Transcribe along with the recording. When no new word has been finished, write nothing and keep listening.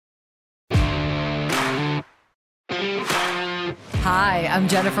Hi, I'm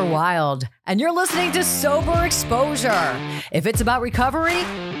Jennifer Wild, and you're listening to Sober Exposure. If it's about recovery,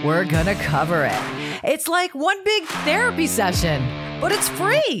 we're gonna cover it. It's like one big therapy session, but it's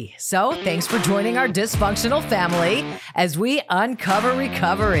free. So thanks for joining our dysfunctional family as we uncover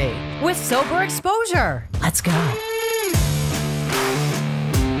recovery with Sober Exposure. Let's go.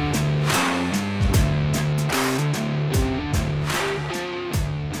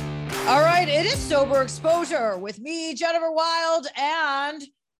 All right, it is Sober Exposure with me, Jennifer Wild, and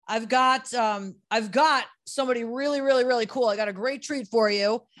I've got somebody really cool. I got a great treat for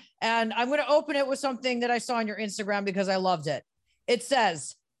you, and I'm going to open it with something that I saw on your Instagram because I loved it. It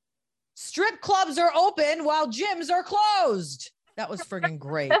says, "Strip clubs are open while gyms are closed." That was friggin'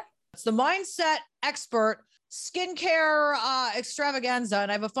 great. It's the mindset expert skincare extravaganza, and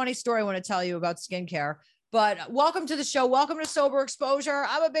I have a funny story I want to tell you about skincare. But welcome to the show. Welcome to Sober Exposure.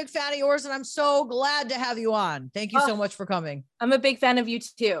 I'm a big fan of yours, and I'm so glad to have you on. Thank you so much for coming. I'm a big fan of you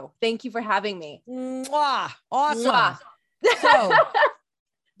too. Thank you for having me. Mwah. Awesome. Mwah. So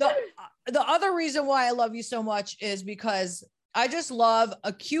the other reason why I love you so much is because I just love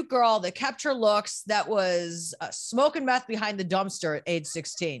a cute girl that kept her looks, that was smoking meth behind the dumpster at age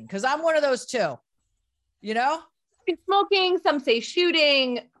 16. Because I'm one of those too. You know? Smoking, some say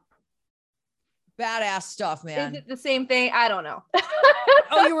shooting. Badass stuff, man. Is it the same thing? I don't know.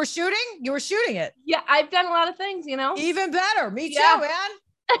 Oh, you were shooting? You were shooting it. Yeah, I've done a lot of things, you know. Even better. Me too,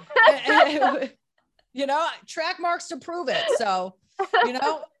 man. You know, track marks to prove it. So, you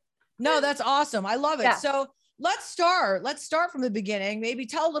know, no, that's awesome. I love it. Yeah. So let's start from the beginning. Maybe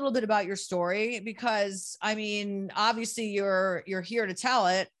tell a little bit about your story, because I mean, obviously you're here to tell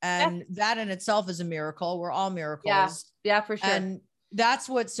it, and that in itself is a miracle. We're all miracles. Yeah, for sure. And that's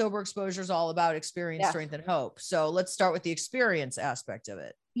what Sober Exposure is all about: experience, strength, and hope. So let's start with the experience aspect of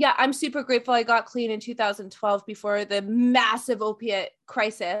it. Yeah, I'm super grateful. I got clean in 2012 before the massive opiate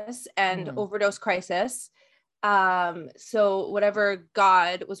crisis and overdose crisis. So whatever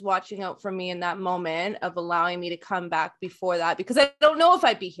God was watching out for me in that moment of allowing me to come back before that, because I don't know if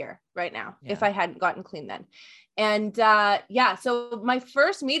I'd be here right now if I hadn't gotten clean then. And so my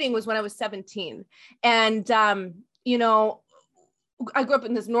first meeting was when I was 17. And, you know, I grew up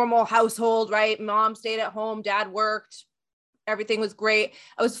in this normal household, right? Mom stayed at home, dad worked, everything was great.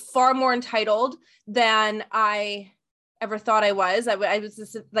 I was far more entitled than I ever thought I was. I was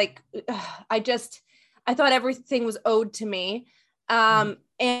just like, I thought everything was owed to me.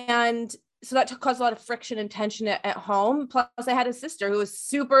 And so that caused a lot of friction and tension at home. Plus I had a sister who was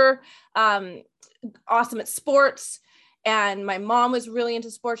super awesome at sports. And my mom was really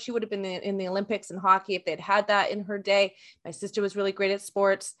into sports. She would have been in the Olympics and hockey if they'd had that in her day. My sister was really great at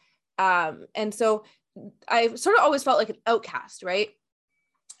sports. And so I sort of always felt like an outcast, right?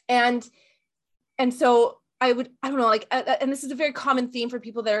 And so I don't know, like, and this is a very common theme for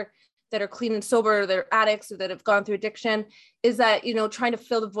people that are clean and sober, they're addicts, or that have gone through addiction, is that, you know, trying to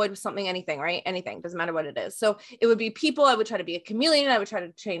fill the void with something, anything, right? Anything, doesn't matter what it is. So it would be people. I would try to be a chameleon. I would try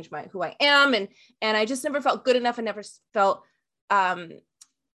to change who I am. And I just never felt good enough. I never felt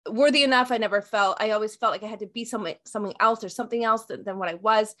worthy enough. I always felt like I had to be something else or something else than what I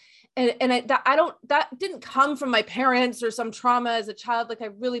was. That didn't come from my parents or some trauma as a child. Like, I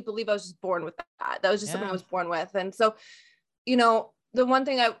really believe I was just born with that. That was just something I was born with. And so, you know, the one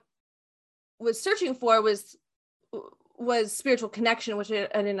thing I was searching for was spiritual connection, which I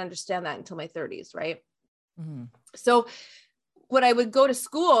didn't understand that until my 30s. Right. Mm-hmm. So when I would go to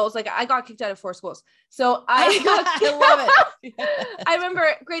schools, like, I got kicked out of 4 schools. So I love it. I remember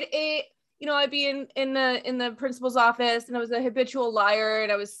grade 8, you know, I'd be in the principal's office, and I was a habitual liar,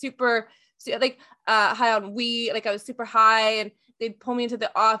 and I was super high on weed. Like, I was super high, and they'd pull me into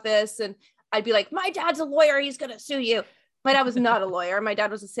the office, and I'd be like, "My dad's a lawyer. He's going to sue you." My dad was not a lawyer. My dad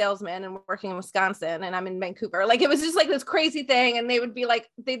was a salesman and working in Wisconsin, and I'm in Vancouver. Like, it was just like this crazy thing. And they would be like,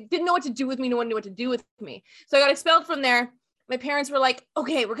 they didn't know what to do with me. No one knew what to do with me. So I got expelled from there. My parents were like,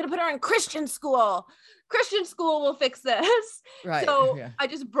 "Okay, we're going to put her in Christian school. Christian school will fix this." Right. So I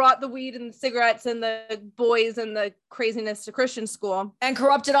just brought the weed and the cigarettes and the boys and the craziness to Christian school, and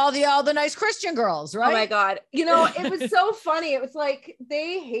corrupted all the nice Christian girls. Right. Oh my God. You know, it was so funny. It was like,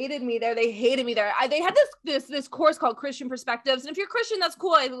 they hated me there. They had this course called Christian Perspectives. And if you're Christian, that's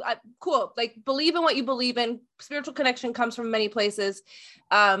cool. Cool. Like, believe in what you believe in. Spiritual connection comes from many places.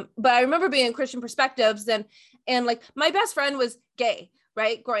 But I remember being in Christian Perspectives, and like, my best friend was gay,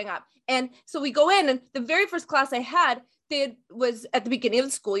 right? Growing up. And so we go in, and the very first class I had, was at the beginning of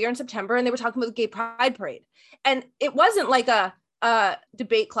the school year in September, and they were talking about the Gay Pride Parade. And it wasn't like a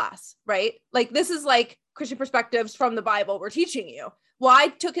debate class, right? Like, this is like Christian Perspectives from the Bible we're teaching you. Well, I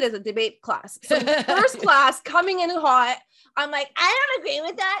took it as a debate class. So first class, coming in hot, I'm like, I don't agree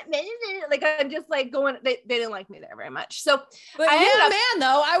with that. Like, I'm just like going, they didn't like me there very much. So but man,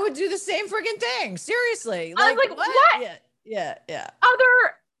 though, I would do the same freaking thing. Seriously. I was like, what? Yeah.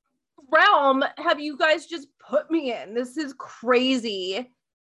 Other realm have you guys just put me in? This is crazy.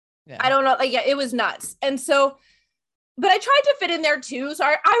 Yeah. I don't know. Like, yeah, it was nuts. And so, but I tried to fit in there too. So I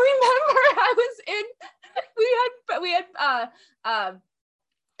remember I was in, we had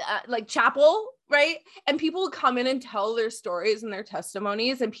like chapel, right? And people would come in and tell their stories and their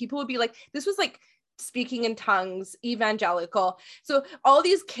testimonies, and people would be like, this was like speaking in tongues, evangelical. So all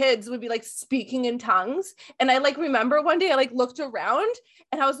these kids would be like speaking in tongues. And I like remember one day I like looked around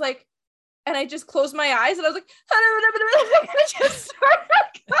and I was like, and I just closed my eyes and I was like, and I just started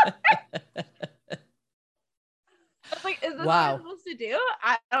I was like, is this what I'm supposed to do?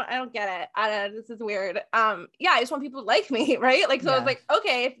 I don't get it. This is weird. Yeah, I just want people to like me, right? Like, so I was like,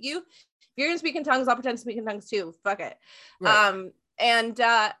 okay, if you're gonna speak in tongues, I'll pretend to speak in tongues too. Fuck it. Right. And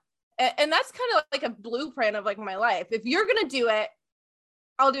that's kind of like a blueprint of like my life. If you're gonna do it,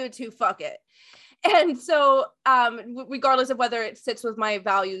 I'll do it too. Fuck it. And so, regardless of whether it sits with my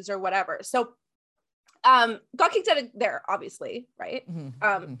values or whatever. So, got kicked out of there, obviously, right?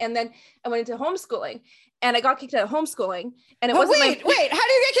 Mm-hmm. And then I went into homeschooling, and I got kicked out of homeschooling. And it wasn't wait, how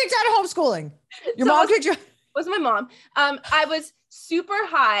do you get kicked out of homeschooling? Your mom kicked you? Wasn't my mom. I was super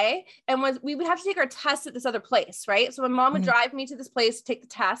high, and we would have to take our tests at this other place, right? So my mom would drive me to this place to take the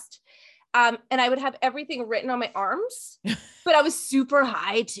test. And I would have everything written on my arms, but I was super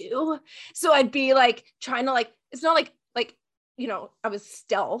high too. So I'd be like trying to like, it's not like, you know, I was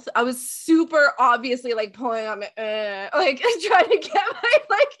stealth. I was super obviously like pulling on my, like trying to get my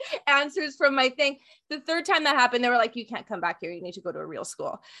like answers from my thing. The third time that happened, they were like, you can't come back here. You need to go to a real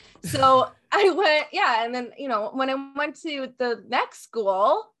school. So I went, yeah. And then, you know, when I went to the next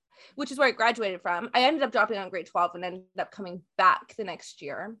school, which is where I graduated from, I ended up dropping on grade 12 and ended up coming back the next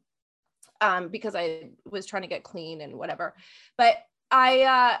year. Because I was trying to get clean and whatever. But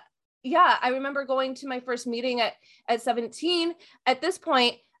I remember going to my first meeting at 17. At this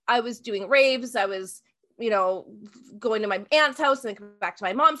point, I was doing raves. I was, you know, going to my aunt's house and then coming back to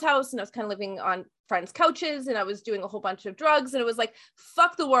my mom's house. And I was kind of living on friends' couches, and I was doing a whole bunch of drugs. And it was like,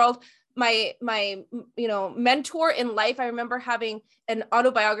 fuck the world. My, you know, mentor in life, I remember having an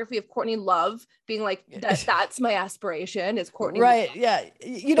autobiography of Courtney Love being like, that's my aspiration is Courtney. Right. Love. Yeah.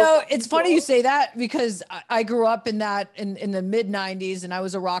 You know, it's funny you say that, because I grew up in that in the mid 90s, and I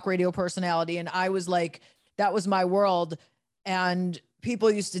was a rock radio personality, and I was like, that was my world. And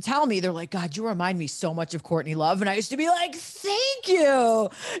people used to tell me, they're like, God, you remind me so much of Courtney Love. And I used to be like, thank you.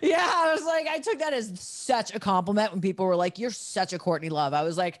 Yeah. I was like, I took that as such a compliment when people were like, you're such a Courtney Love. I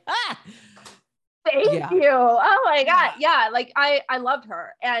was like, thank you. Oh my God. Yeah. Like I loved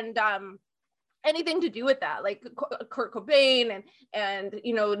her. And, anything to do with that, like Kurt Cobain and,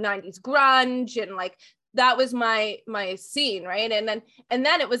 you know, 90s grunge. And like, that was my scene. Right. And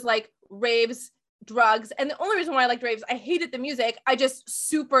then it was like raves, drugs. And the only reason why I liked raves, I hated the music. I just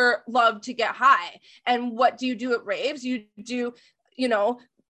super loved to get high. And what do you do at raves? You do, you know,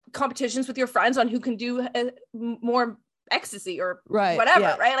 competitions with your friends on who can do more ecstasy or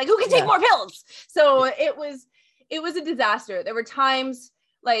whatever, right? Like who can take more pills. So it was a disaster. There were times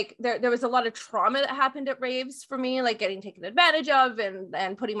like there was a lot of trauma that happened at raves for me, like getting taken advantage of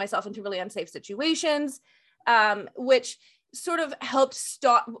and putting myself into really unsafe situations, which sort of helped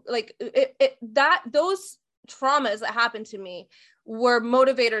stop like those traumas that happened to me were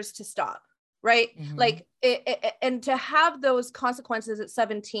motivators to stop. Right. Mm-hmm. Like and to have those consequences at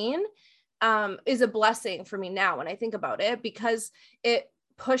 17 is a blessing for me now when I think about it, because it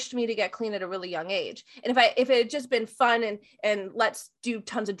pushed me to get clean at a really young age. And if it had just been fun and let's do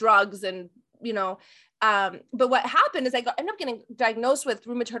tons of drugs and, you know, but what happened is I ended up getting diagnosed with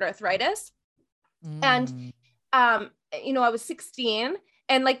rheumatoid arthritis. And, you know, I was 16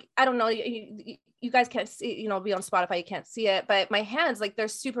 and like, I don't know, you guys can't see, you know, be on Spotify, you can't see it, but my hands, like they're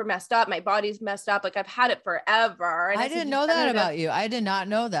super messed up. My body's messed up. Like I've had it forever. And I didn't know that about you. I did not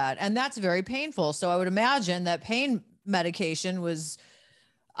know that. And that's very painful. So I would imagine that pain medication was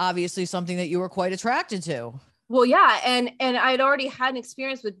obviously something that you were quite attracted to. Well, yeah. And I'd already had an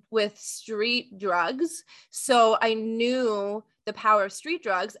experience with street drugs. So I knew the power of street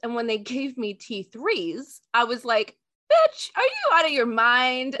drugs. And when they gave me T3s, I was like, bitch, are you out of your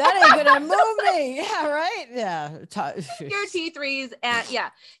mind? That ain't gonna move me. Yeah, right. Yeah. Your T3s. And yeah.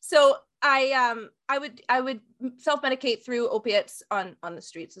 So I would self-medicate through opiates on the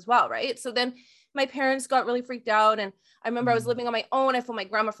streets as well. Right. So then my parents got really freaked out. And I remember I was living on my own. I phoned my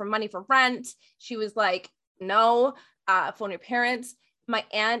grandma for money for rent. She was like, no, phone your parents. my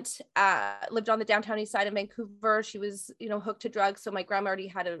aunt lived on the downtown east side of Vancouver. She was, you know, hooked to drugs. So my grandma already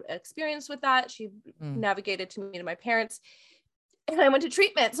had an experience with that. She navigated to me to my parents. And I went to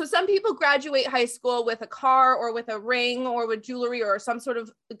treatment. So some people graduate high school with a car or with a ring or with jewelry or some sort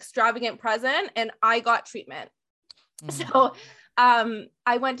of extravagant present. And I got treatment. So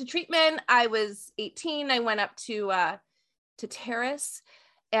I went to treatment. I was 18. I went up to Terrace,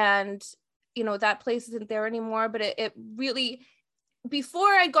 and, you know, that place isn't there anymore, but it really, before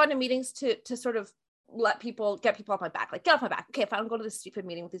I got into meetings to sort of get people off my back, like, get off my back. Okay, if I don't go to this stupid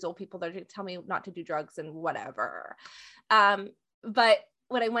meeting with these old people that are going to tell me not to do drugs and whatever. But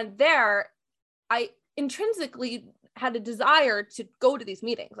when I went there, I intrinsically had a desire to go to these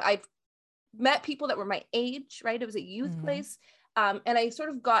meetings. I've met people that were my age, right? It was a youth place. And I sort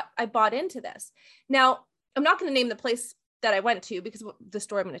of I bought into this. Now, I'm not going to name the place that I went to because of the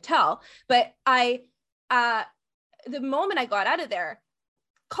story I'm going to tell, but the moment I got out of there,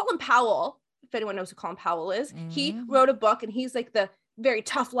 Colin Powell, if anyone knows who Colin Powell is, he wrote a book, and he's like the very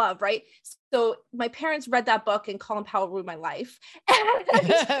tough love, right? So my parents read that book, and Colin Powell ruined my life.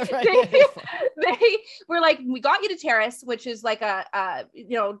 they were like, we got you to Terrace, which is like a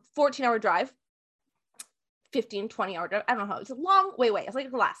 14-hour drive, 20-hour drive. I don't know. It's a long way away. It's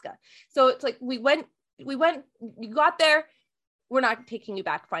like Alaska. So it's like, we went, you got there. We're not taking you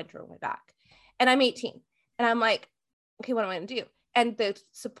back. Find your way back. And I'm 18. And I'm like, okay, what am I going to do? And the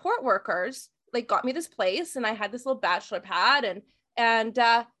support workers like got me this place, and I had this little bachelor pad, and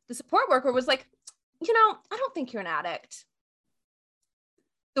the support worker was like, you know, I don't think you're an addict.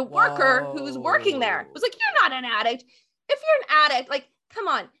 The worker who was working there was like, you're not an addict. If you're an addict, like, come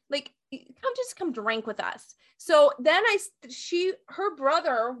on, like, come drink with us. So then her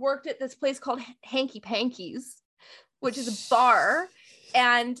brother worked at this place called Hanky Panky's, which is a bar.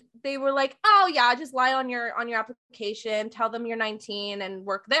 And they were like, oh yeah, just lie on your application, tell them you're 19 and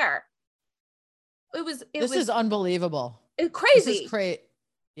work there. This is unbelievable. It's crazy. This is crazy.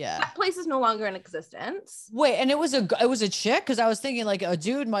 Yeah. That place is no longer in existence. Wait, and it was a chick? Because I was thinking like a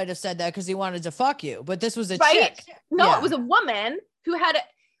dude might have said that because he wanted to fuck you, but this was a chick. No, It was a woman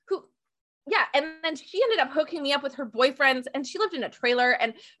and then she ended up hooking me up with her boyfriends, and she lived in a trailer,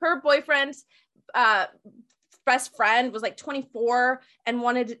 and her boyfriend's best friend was like 24 and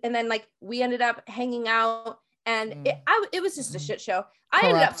then like we ended up hanging out, and it was just a shit show. I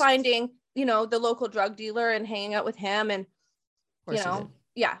ended up finding, you know, the local drug dealer and hanging out with him, and you know,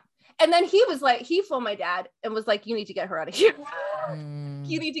 yeah. And then he was like, he phoned my dad and was like, you need to get her out of here.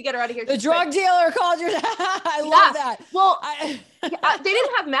 You need to get her out of here. The drug dealer called your dad. I love that. Well, they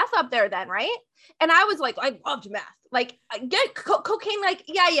didn't have meth up there then, right? And I was like, I loved meth. Like, get cocaine, like,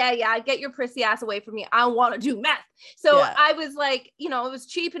 yeah, get your prissy ass away from me. I want to do meth. So I was like, you know, it was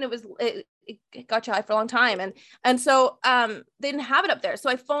cheap, and it got you high for a long time. And so they didn't have it up there. So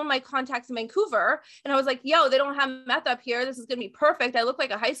I phoned my contacts in Vancouver, and I was like, yo, they don't have meth up here. This is going to be perfect. I look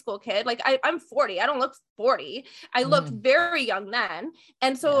like a high school kid. Like I'm 40. I don't look 40. I looked very young then.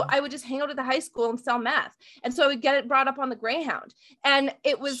 And so I would just hang out at the high school and sell meth. And so I would get it brought up on the Greyhound, and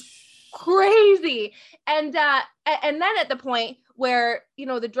it was crazy. And then at the point where, you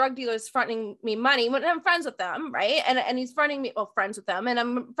know, the drug dealer is fronting me money when I'm friends with them, right? And he's fronting me, friends with them, and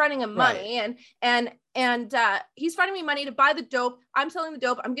I'm fronting him money, and he's fronting me money to buy the dope. I'm selling the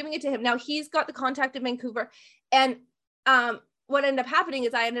dope. I'm giving it to him. Now he's got the contact in Vancouver, and what ended up happening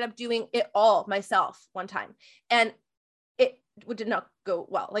is I ended up doing it all myself one time, and it did not go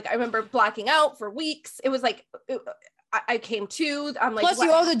well. Like, I remember blacking out for weeks. It was like I came to. I'm like, plus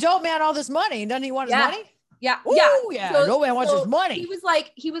you owe the dope man all this money. Doesn't he want his money? Yeah. Ooh, yeah. So, no man wants his money.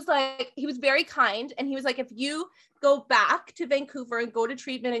 He was very kind. And he was like, if you go back to Vancouver and go to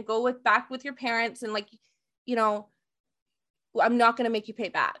treatment and go back with your parents, and like, you know, I'm not going to make you pay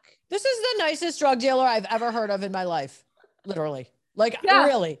back. This is the nicest drug dealer I've ever heard of in my life. Literally. Like,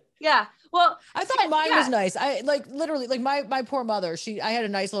 really. Yeah. Well, I thought mine was nice. I like literally like my poor mother. I had a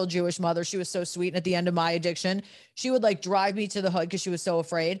nice little Jewish mother. She was so sweet. And at the end of my addiction, she would like drive me to the hood because she was so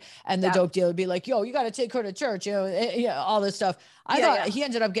afraid. And the dope dealer would be like, yo, you got to take her to church, you know, all this stuff. I thought he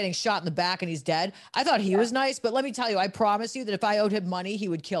ended up getting shot in the back and he's dead. I thought he was nice, but let me tell you, I promise you that if I owed him money, he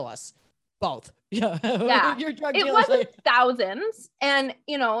would kill us both. Yeah. Your drug it wasn't thousands, and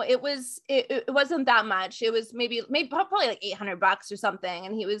you know, it wasn't that much. It was maybe probably like $800 or something.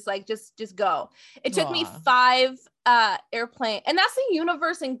 And he was like, just go. It took me 5 airplane, and that's the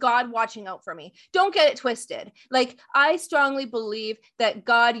universe and God watching out for me. Don't get it twisted. Like, I strongly believe that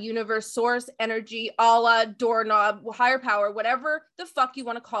God, universe, source, energy, Allah, doorknob, higher power, whatever the fuck you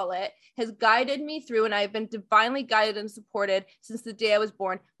want to call it, has guided me through, and I've been divinely guided and supported since the day I was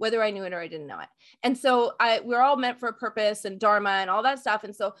born, whether I knew it or I didn't know it. And so we're all meant for a purpose and dharma and all that stuff.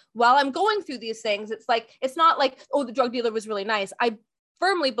 And so while I'm going through these things, it's not like, oh, the drug dealer was really nice. I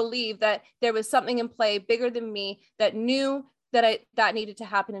firmly believe that there was something in play bigger than me that knew that needed to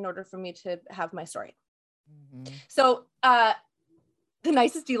happen in order for me to have my story. Mm-hmm. So the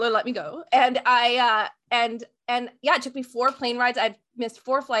nicest dealer let me go. And it took me 4 plane rides. I've missed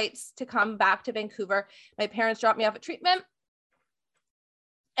 4 flights to come back to Vancouver. My parents dropped me off at treatment.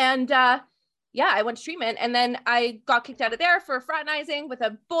 And I went to treatment, and then I got kicked out of there for fraternizing with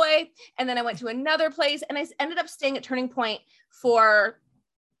a boy. And then I went to another place, and I ended up staying at Turning Point for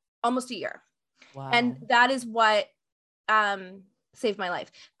almost a year. Wow. And that is what saved my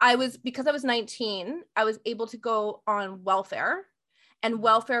life. Because I was 19, I was able to go on welfare, and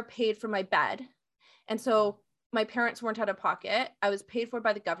welfare paid for my bed. And so my parents weren't out of pocket. I was paid for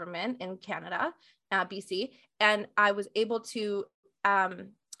by the government in Canada, BC, and I was able to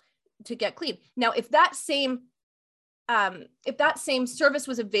get clean. Now, if that same service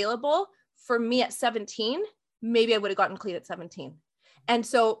was available for me at 17, maybe I would have gotten clean at 17. And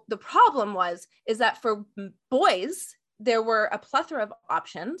so the problem is that for boys, there were a plethora of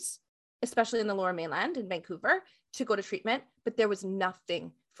options, especially in the Lower Mainland in Vancouver, to go to treatment, but there was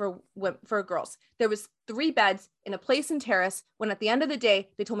nothing for girls. There was 3 beds in a place in Terrace, when at the end of the day,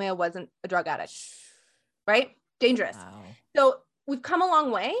 they told me I wasn't a drug addict, right? Dangerous. Wow. So we've come a long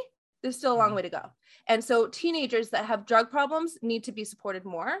way. There's still a long way to go. And so teenagers that have drug problems need to be supported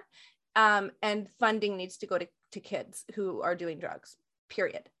more. And funding needs to go to kids who are doing drugs,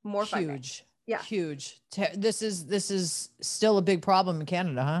 period. More funding. Huge. Yeah. Huge. This is still a big problem in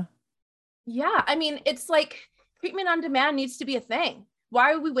Canada, huh? Yeah. I mean, it's like treatment on demand needs to be a thing.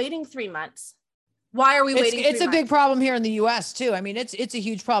 Why are we waiting 3 months? Why are we waiting? It's a big problem here in the US too. I mean, it's a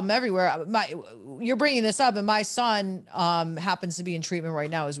huge problem everywhere. You're bringing this up, and my son happens to be in treatment right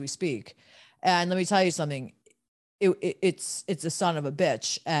now as we speak. And let me tell you something. It's a son of a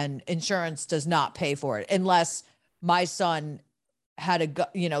bitch, and insurance does not pay for it unless my son had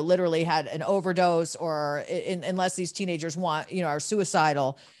literally had an overdose, or unless these teenagers are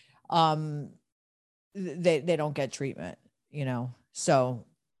suicidal, they don't get treatment, so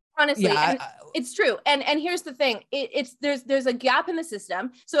honestly, yeah, it's true. And here's the thing, there's a gap in the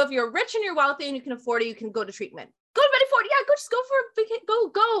system. So if you're rich and you're wealthy and you can afford it, you can go to treatment. Go to Mediford. Yeah, just go for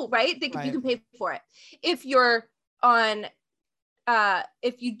it. Go, right? You can pay for it. If you're on,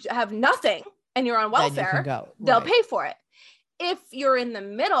 if you have nothing and you're on welfare, they'll pay for it. If you're in the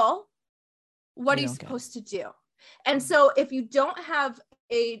middle, what are you supposed to do? And so if you don't have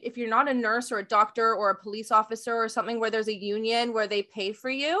if you're not a nurse or a doctor or a police officer or something where there's a union where they pay for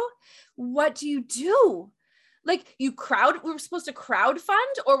you, what do you do? Like we're supposed to crowdfund,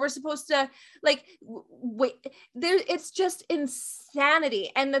 or we're supposed to wait there. It's just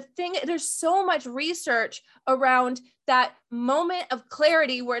insanity. And the thing, there's so much research around that moment of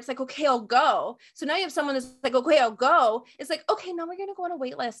clarity where it's like, okay, I'll go. So now you have someone that's like, okay, I'll go. It's like, okay, now we're going to go on a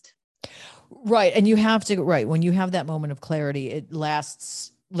wait list. Right. And you have to, when you have that moment of clarity, it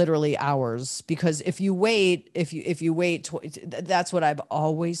lasts literally hours, because if you wait, that's what I've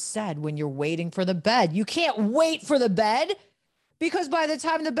always said. When you're waiting for the bed, you can't wait for the bed, because by the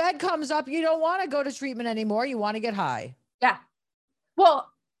time the bed comes up, you don't want to go to treatment anymore. You want to get high. Yeah.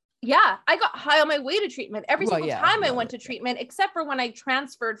 Well, yeah, I got high on my way to treatment every single time I went to treatment, except for when I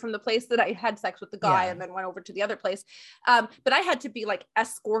transferred from the place that I had sex with the guy and then went over to the other place. But I had to be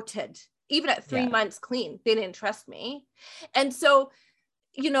escorted, even at 3 months clean. They didn't trust me. And so,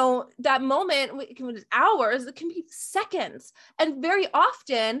 that moment, it can be hours, it can be seconds. And very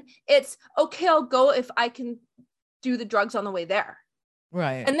often it's, okay, I'll go if I can do the drugs on the way there.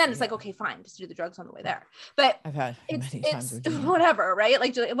 Right. And then it's like, okay, fine, just do the drugs on the way there. But I've had it's whatever, right?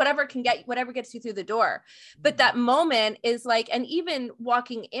 Whatever gets you through the door. But that moment is and even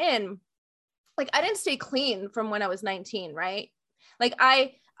walking in, I didn't stay clean from when I was 19, right?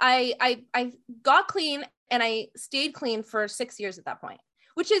 I got clean and I stayed clean for 6 years at that point,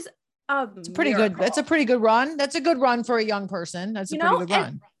 which is pretty good. That's a pretty good run. That's a good run for a young person. That's a pretty good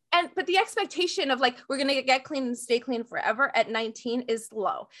run. But the expectation of we're going to get clean and stay clean forever at 19 is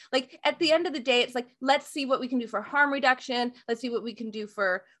low. At the end of the day, it's let's see what we can do for harm reduction. Let's see what we can do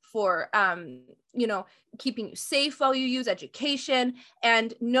for keeping you safe while you use, education,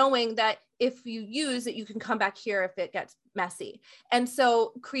 and knowing that if you use it, you can come back here if it gets messy. And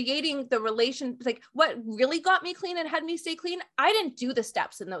so creating the relation, what really got me clean and had me stay clean, I didn't do the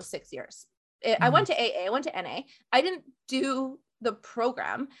steps in those 6 years. I went to AA, I went to NA. I didn't do the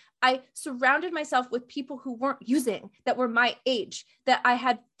program, I surrounded myself with people who weren't using, that were my age, that I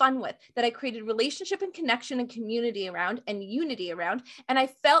had fun with, that I created relationship and connection and community around and unity around. And I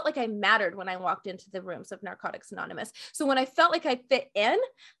felt like I mattered when I walked into the rooms of Narcotics Anonymous. So when I felt like I fit in,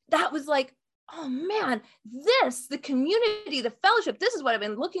 that was like, oh man, the community, the fellowship, this is what I've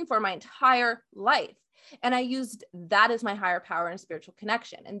been looking for my entire life. And I used that as my higher power and spiritual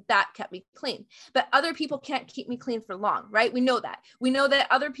connection. And that kept me clean. But other people can't keep me clean for long, right? We know that. We know that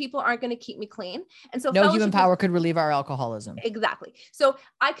other people aren't going to keep me clean. And so no human power could relieve our alcoholism. Exactly. So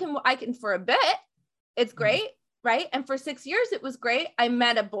I can for a bit, it's great, right? And for 6 years, it was great. I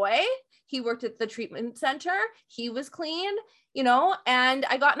met a boy. He worked at the treatment center. He was clean, and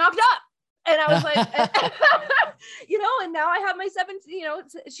I got knocked up. And I was like, and now I have my 17,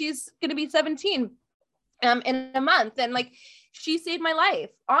 she's going to be 17 in a month. And like, she saved my life,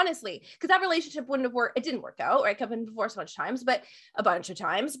 honestly, because that relationship wouldn't have worked. It didn't work out, right? I've been divorced a bunch of times, but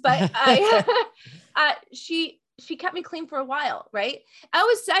she kept me clean for a while, right? I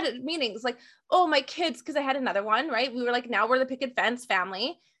always said at meetings, like, oh, my kids, because I had another one, right? We were like, now we're the picket fence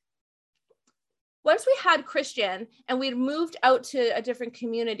family. Once we had Christian and we'd moved out to a different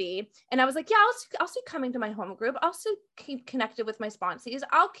community, and I was like, yeah, I'll still coming to my home group. I'll still keep connected with my sponsees.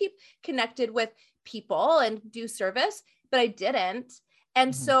 I'll keep connected with people and do service, but I didn't.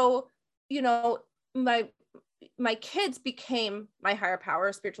 And so, my kids became my higher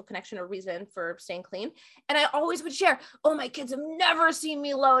power, spiritual connection, or reason for staying clean. And I always would share, oh, my kids have never seen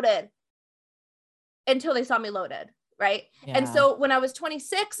me loaded until they saw me loaded. Right. Yeah. And so when I was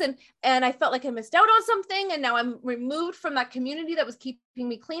 26 and I felt like I missed out on something, and now I'm removed from that community that was keeping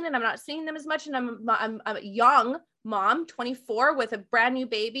me clean, and I'm not seeing them as much. And I'm a young mom, 24, with a brand new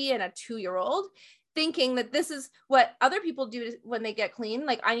baby and a 2-year-old, thinking that this is what other people do when they get clean.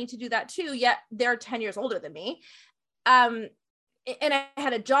 Like, I need to do that too. Yet they're 10 years older than me. And I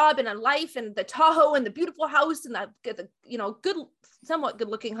had a job and a life and the Tahoe and the beautiful house and the somewhat good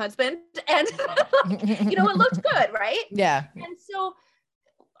looking husband. And, it looked good. Right. Yeah. And so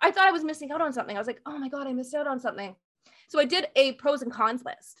I thought I was missing out on something. I was like, oh my God, I missed out on something. So I did a pros and cons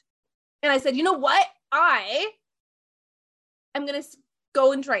list. And I said, you know what? I'm going to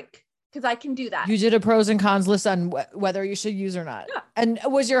go and drink, because I can do that. You did a pros and cons list on whether you should use or not. Yeah. And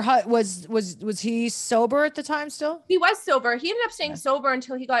was he sober at the time still? He was sober. He ended up staying sober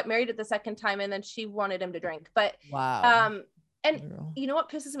until he got married at the second time, and then she wanted him to drink. But wow. And you know what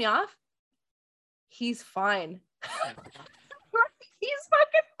pisses me off? He's fine. He's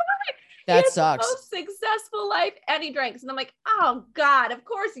fucking fine. That sucks. The most successful life, and he drinks. And I'm like, oh God, of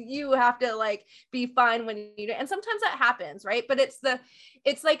course you have to like be fine when you do. And sometimes that happens, right? But it's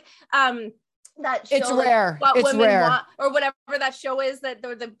like that show, it's rare. What it's women rare. want, or whatever that show is, that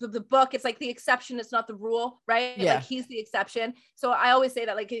the book, it's like the exception, it's not the rule, right? Yeah. Like, he's the exception. So I always say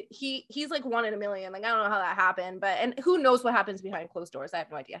that, like, he's like 1 in a million. Like, I don't know how that happened, and who knows what happens behind closed doors. I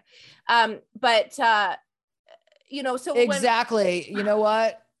have no idea. So exactly. You know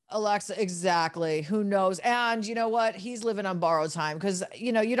what, Alexa, exactly. Who knows? And you know what? He's living on borrowed time, because,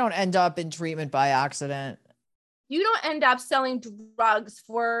 you don't end up in treatment by accident. You don't end up selling drugs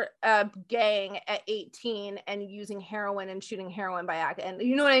for a gang at 18 and using heroin and shooting heroin by accident.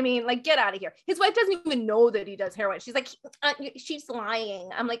 You know what I mean? Like, get out of here. His wife doesn't even know that he does heroin. She's like, she's lying.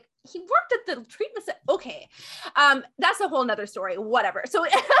 I'm like, he worked at the treatment center. Okay. That's a whole nother story, whatever. So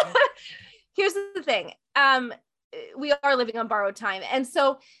here's the thing. We are living on borrowed time. And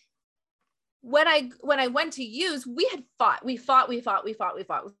so when I went to use, we fought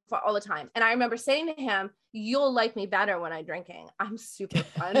all the time. And I remember saying to him, you'll like me better when I'm drinking. I'm super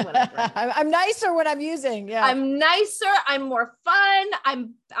fun when I'm drinking. I'm nicer when I'm using. Yeah. I'm nicer. I'm more fun.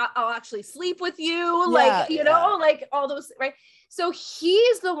 I'll actually sleep with you. Yeah, like all those, right? So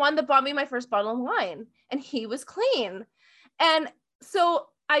he's the one that bought me my first bottle of wine, and he was clean. And so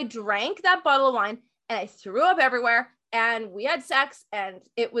I drank that bottle of wine and I threw up everywhere, and we had sex, and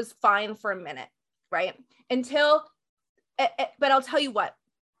it was fine for a minute, right? But I'll tell you what,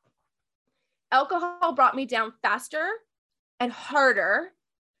 alcohol brought me down faster and harder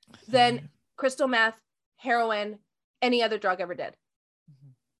than crystal meth, heroin, any other drug ever did,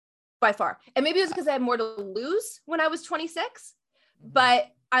 by far. And maybe it was because I had more to lose when I was 26, but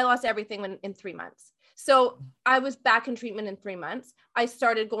I lost everything in 3 months. So I was back in treatment in 3 months. I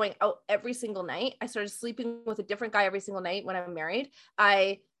started going out every single night. I started sleeping with a different guy every single night when I'm married.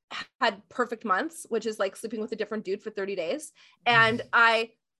 I had perfect months, which is like sleeping with a different dude for 30 days. And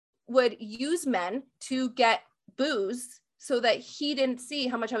I would use men to get booze so that he didn't see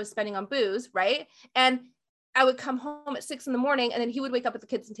how much I was spending on booze, right? And I would come home at 6 a.m, and then he would wake up with the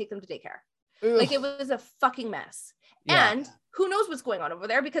kids and take them to daycare. Ugh. Like, it was a fucking mess. Yeah. And who knows what's going on over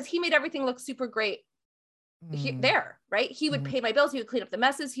there, because he made everything look super great there, right? He would pay my bills. He would clean up the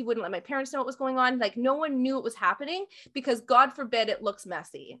messes. He wouldn't let my parents know what was going on. Like no one knew it was happening because God forbid it looks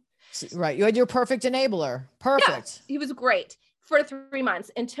messy. Right. You had your perfect enabler. Perfect. Yeah, he was great for 3 months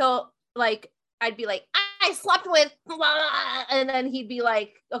until like, I'd be like, I slept with, blah, and then he'd be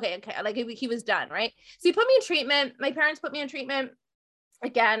like, okay. Like he was done. Right. So he put me in treatment. My parents put me in treatment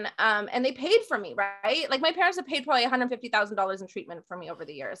again. And they paid for me, right? Like my parents have paid probably $150,000 in treatment for me over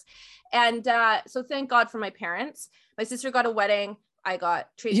the years. And so thank God for my parents. My sister got a wedding. I got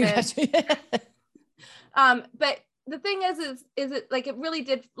treatment. But the thing is it like, it really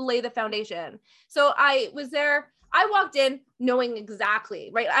did lay the foundation. So I was there. I walked in knowing exactly,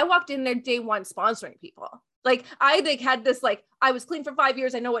 right? I walked in there day one sponsoring people. Like I had this, like, I was clean for 5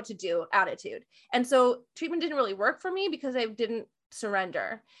 years. I know what to do attitude. And so treatment didn't really work for me because I didn't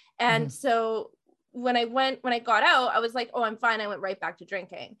surrender. And so when I got out, I was like, oh, I'm fine. I went right back to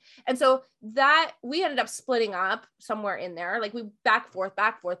drinking. And so that we ended up splitting up somewhere in there. Like we back, forth.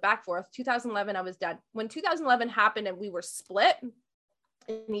 2011, I was done. When 2011 happened and we were split,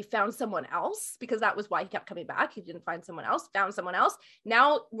 and he found someone else, because that was why he kept coming back. He didn't find someone else, found someone else.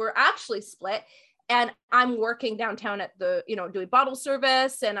 Now we're actually split. And I'm working downtown at the, doing bottle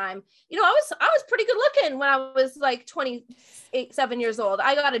service. And I'm, I was pretty good looking when I was like 7 years old.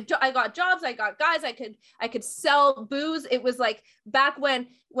 I got jobs, I got guys, I could sell booze. It was like back when,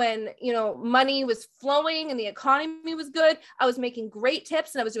 money was flowing and the economy was good. I was making great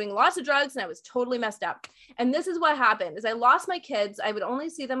tips and I was doing lots of drugs and I was totally messed up. And this is what happened is I lost my kids. I would only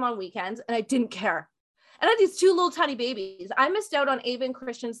see them on weekends and I didn't care. And I had these 2 little tiny babies. I missed out on Ava and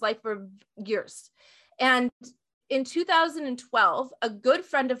Christian's life for years. And in 2012, a good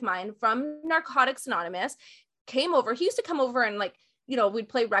friend of mine from Narcotics Anonymous came over. He used to come over and we'd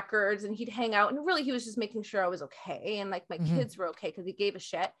play records and he'd hang out. And really, he was just making sure I was okay. And like my kids were okay because he gave a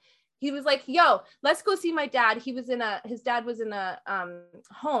shit. He was like, yo, let's go see my dad. His dad was in a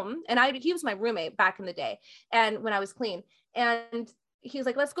home and he was my roommate back in the day. And when I was clean, and he was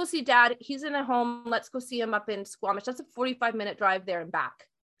like, let's go see dad. He's in a home. Let's go see him up in Squamish. That's a 45-minute drive there and back.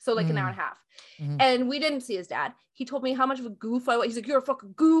 So like an hour and a half. And we didn't see his dad. He told me how much of a goof I was. He's like, you're a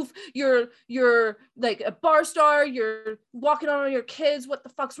fucking goof. You're like a bar star. You're walking on your kids. What the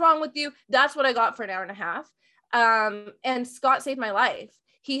fuck's wrong with you? That's what I got for an hour and a half. And Scott saved my life.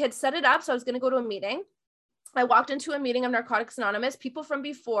 He had set it up. So I was going to go to a meeting. I walked into a meeting of Narcotics Anonymous. People from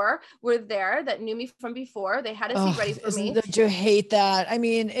before were there that knew me from before. They had a seat ready for me. Don't you hate that? I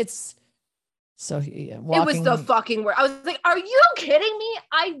mean, it's so it was the fucking word. I was like, are you kidding me?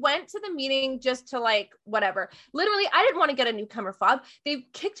 I went to the meeting just to like, whatever. Literally, I didn't want to get a newcomer fob. They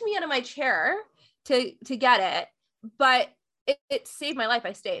kicked me out of my chair to get it, but it saved my life.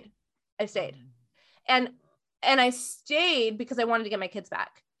 I stayed. And I stayed because I wanted to get my kids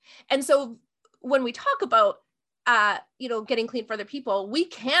back. And so when we talk about, getting clean for other people, we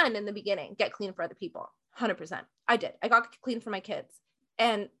can, in the beginning, get clean for other people. 100%. I did. I got clean for my kids.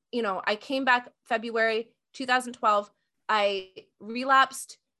 And, I came back February 2012. I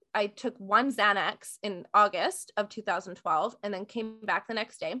relapsed. I took 1 Xanax in August of 2012 and then came back the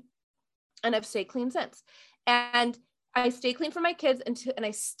next day. And I've stayed clean since. And I stayed clean for my kids and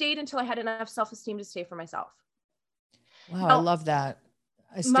I stayed until I had enough self-esteem to stay for myself. Wow. I love that.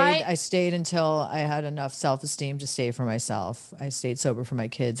 I stayed until I had enough self-esteem to stay for myself. I stayed sober for my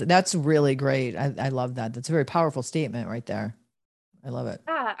kids. That's really great. I love that. That's a very powerful statement right there. I love it.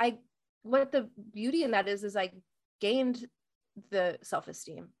 Yeah. What the beauty in that is I gained the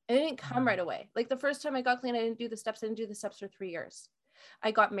self-esteem. It didn't come right away. Like the first time I got clean, I didn't do the steps. I didn't do the steps for 3 years.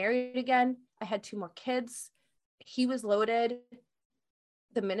 I got married again. I had 2 more kids. He was loaded.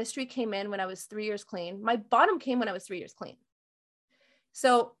 The ministry came in when I was 3 years clean. My bottom came when I was 3 years clean.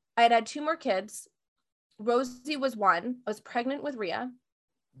 So I had 2 more kids. Rosie was 1. I was pregnant with Rhea.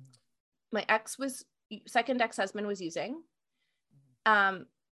 My second ex-husband was using.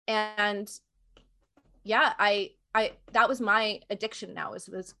 And yeah, I that was my addiction now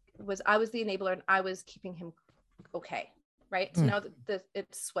was I was the enabler and I was keeping him okay. Right. So now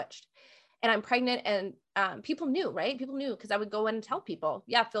it's switched and I'm pregnant and people knew, right? People knew because I would go in and tell people,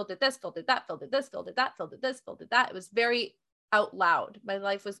 yeah, Phil did this, Phil did that, Phil did this, Phil did that, Phil did this, Phil did that. It was very out loud. My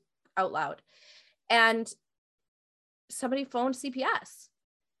life was out loud. And somebody phoned CPS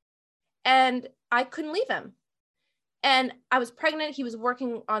and I couldn't leave him. And I was pregnant. He was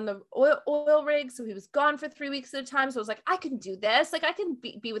working on the oil rig. So he was gone for 3 weeks at a time. So I was like, I can do this. Like I can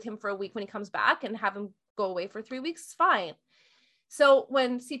be with him for a week when he comes back and have him go away for 3 weeks. It's fine. So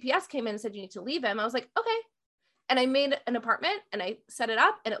when CPS came in and said, you need to leave him, I was like, okay. And I made an apartment and I set it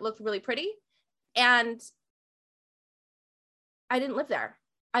up and it looked really pretty. And I didn't live there.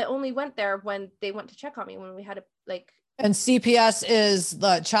 I only went there when they went to check on me, when we had a like. And CPS is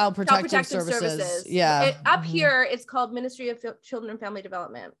the Child Protective Services. Yeah. Up here, it's called Ministry of Children and Family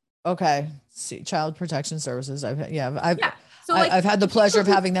Development. Okay. See, Child Protection Services. I've So like, I've had the pleasure of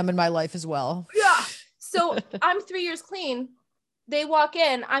having them in my life as well. Yeah. So I'm 3 years clean. They walk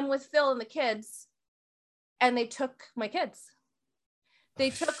in, I'm with Phil and the kids, and they took my kids. They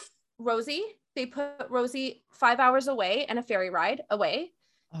took Rosie. They put Rosie 5 hours away and a ferry ride away.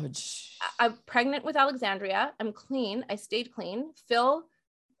 Oh, I'm pregnant with Alexandria. I'm clean. I stayed clean. Phil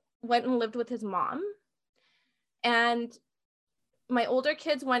went and lived with his mom. And my older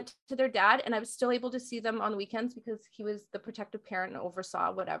kids went to their dad, and I was still able to see them on the weekends because he was the protective parent and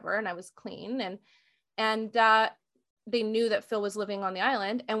oversaw whatever. And I was clean. And they knew that Phil was living on the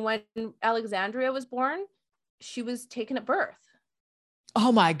island. And when Alexandria was born, she was taken at birth.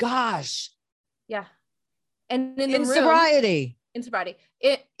 Oh my gosh. Yeah. And in In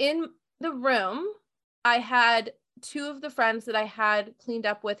sobriety, in the room, I had 2 of the friends that I had cleaned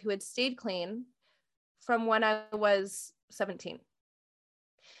up with who had stayed clean from when I was 17.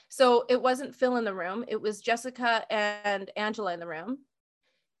 So it wasn't Phil in the room. It was Jessica and Angela in the room.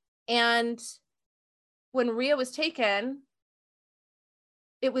 And when Ria was taken,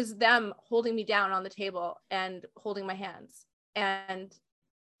 it was them holding me down on the table and holding my hands and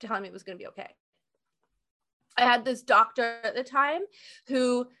telling me it was going to be okay. I had this doctor at the time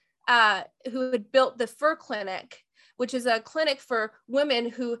who had built the Fur Clinic, which is a clinic for women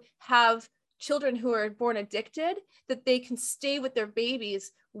who have children who are born addicted, that they can stay with their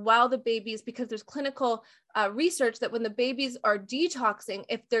babies while the babies, because there's clinical research that when the babies are detoxing,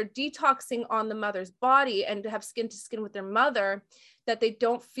 if they're detoxing on the mother's body and have skin to skin with their mother, that they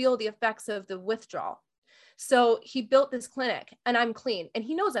don't feel the effects of the withdrawal. So he built this clinic, and I'm clean, and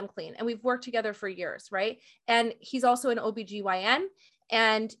he knows I'm clean, and we've worked together for years, right? And he's also an OBGYN,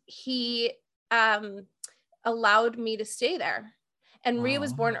 and he allowed me to stay there. And Ria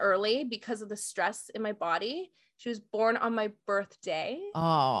was born early because of the stress in my body. She was born on my birthday.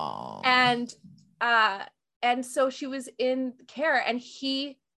 Oh. And so she was in care, and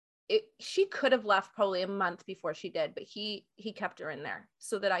she could have left probably a month before she did, but he kept her in there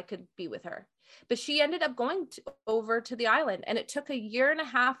so that I could be with her. But she ended up going over to the island, and it took 1.5 years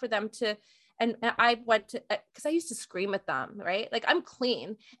for them to, and I went to, because I used to scream at them, right? Like, I'm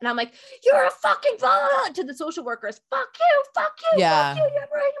clean, and I'm like, you're a fucking blah, to the social workers, fuck you, Yeah. fuck you, you're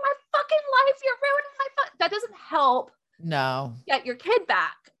ruining my fucking life, you're ruining my that doesn't help. No. Get your kid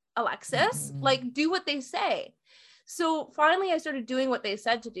back, Alexis. Mm-hmm. Like, do what they say. So finally I started doing what they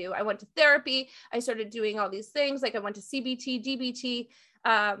said to do. I went to therapy. I started doing all these things. Like, I went to CBT, DBT.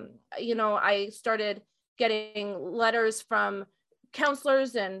 I started getting letters from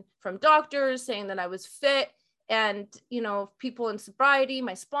counselors and from doctors saying that I was fit, and, people in sobriety,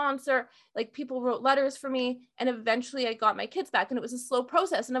 my sponsor, like, people wrote letters for me, and eventually I got my kids back, and it was a slow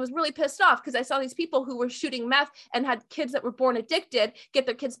process. And I was really pissed off because I saw these people who were shooting meth and had kids that were born addicted get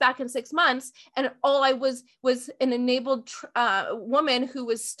their kids back in 6 months. And all I was an enabled woman who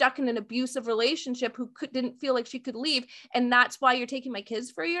was stuck in an abusive relationship, who didn't feel like she could leave. And that's why you're taking my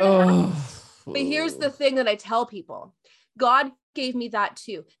kids for a year and a half. But here's the thing that I tell people. God gave me that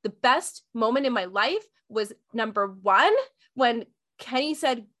too. The best moment in my life was, number 1, when Kenny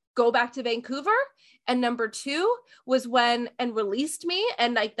said, go back to Vancouver. And number 2 was when, and released me.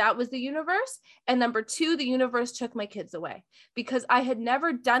 And like, that was the universe. And number 2, the universe took my kids away, because I had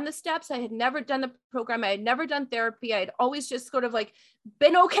never done the steps. I had never done the program. I had never done therapy. I had always just sort of like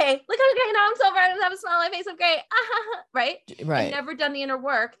been okay. Look, okay, now I'm sober. I have a smile on my face. I'm great. Right. I'd never done the inner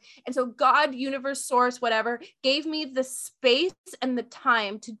work. And so God, universe, source, whatever, gave me the space and the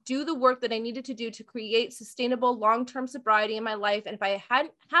time to do the work that I needed to do to create sustainable long-term sobriety in my life. And if I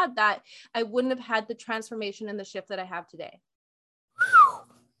hadn't had that, I wouldn't have had the transformation and the shift that I have today.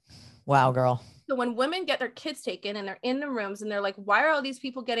 Wow, girl. So when women get their kids taken and they're in the rooms and they're like, why are all these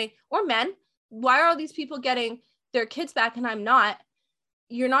people getting, or men, why are all these people getting their kids back and I'm not?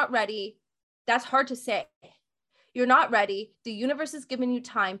 You're not ready. That's hard to say. You're not ready. The universe has given you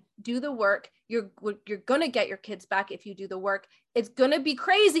time. Do the work. You're going to get your kids back if you do the work. It's going to be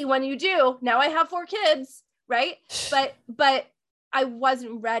crazy when you do. Now I have 4 kids, right? But I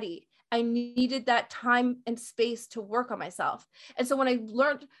wasn't ready. I needed that time and space to work on myself. And so when I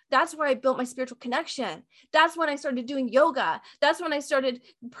learned, that's where I built my spiritual connection. That's when I started doing yoga. That's when I started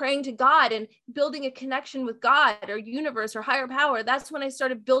praying to God and building a connection with God or universe or higher power. That's when I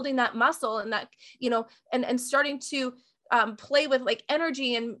started building that muscle and that, and starting to play with like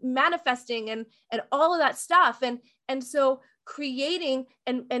energy and manifesting and all of that stuff. And so creating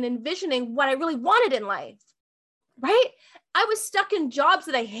and envisioning what I really wanted in life. Right. I was stuck in jobs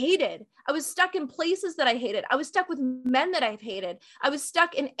that I hated. I was stuck in places that I hated. I was stuck with men that I've hated. I was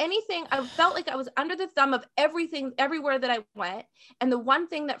stuck in anything. I felt like I was under the thumb of everything, everywhere that I went. And the one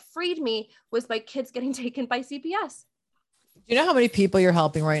thing that freed me was my kids getting taken by CPS. Do you know how many people you're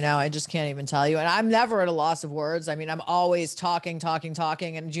helping right now? I just can't even tell you. And I'm never at a loss of words. I mean, I'm always talking.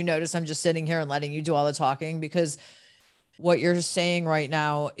 And you notice I'm just sitting here and letting you do all the talking, because what you're saying right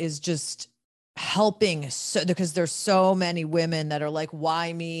now is just helping. So, because there's so many women that are like,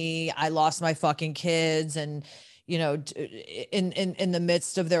 why me? I lost my fucking kids. And, you know, in the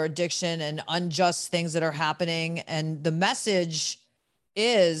midst of their addiction and unjust things that are happening. And the message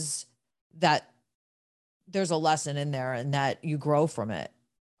is that there's a lesson in there and that you grow from it.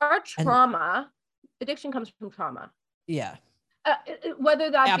 Our trauma, addiction comes from trauma. Yeah.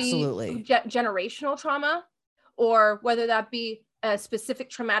 Whether that Absolutely. be generational trauma, or whether that be a specific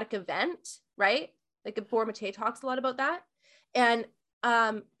traumatic event, right? Like Gabor Mate talks a lot about that. And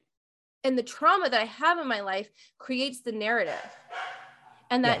the trauma that I have in my life creates the narrative.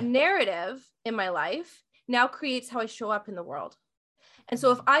 And that narrative in my life now creates how I show up in the world. And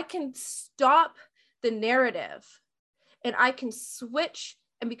so if I can stop the narrative and I can switch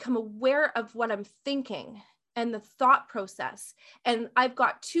and become aware of what I'm thinking and the thought process, and I've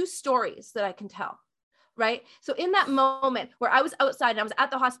got two stories that I can tell, right? So in that moment where I was outside and I was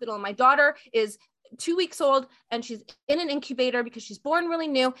at the hospital and my daughter is 2 weeks old and she's in an incubator because she's born really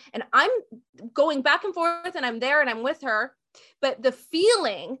new, and I'm going back and forth and I'm there and I'm with her, but the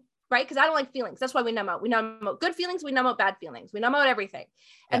feeling, right? Because I don't like feelings. That's why we numb out. We numb out good feelings. We numb out bad feelings. We numb out everything.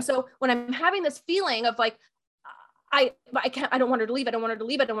 Yeah. And so when I'm having this feeling of like, I don't want her to leave. I don't want her to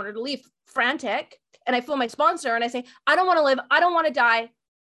leave. I don't want her to leave. Frantic. And I phone my sponsor and I say, I don't want to live. I don't want to die.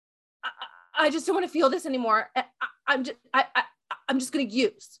 I just don't want to feel this anymore. I'm just going to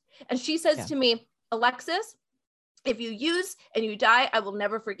use. And she says to me, Alexis, if you use and you die, I will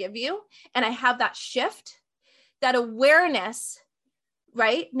never forgive you. And I have that shift, that awareness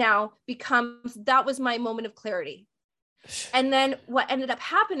right now becomes, that was my moment of clarity. And then what ended up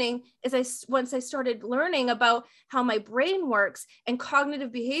happening is once I started learning about how my brain works and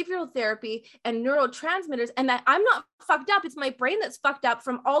cognitive behavioral therapy and neurotransmitters, and that I'm not fucked up. It's my brain that's fucked up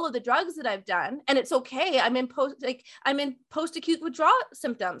from all of the drugs that I've done. And it's okay. I'm in post-acute withdrawal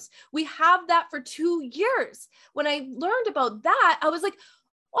symptoms. We have that for 2 years. When I learned about that, I was like,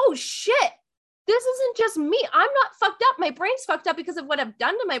 oh shit. This isn't just me. I'm not fucked up. My brain's fucked up because of what I've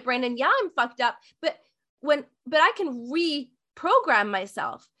done to my brain. And yeah, I'm fucked up, but I can reprogram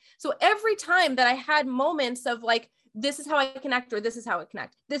myself. So every time that I had moments of like, this is how I connect, or this is how I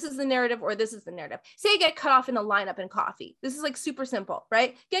connect, this is the narrative, or this is the narrative. Say I get cut off in a lineup in coffee. This is like super simple,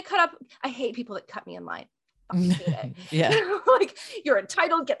 right? Get cut up. I hate people that cut me in line. Fucking hate it. Yeah. Like, you're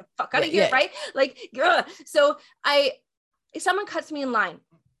entitled, get the fuck out of here, right? Like, ugh. So if someone cuts me in line,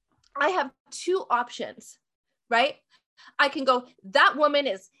 I have two options, right? I can go, that woman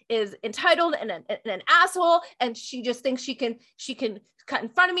is entitled and an asshole, and she just thinks she can cut in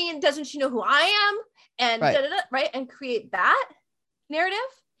front of me, and doesn't she know who I am? And right. Right? And create that narrative.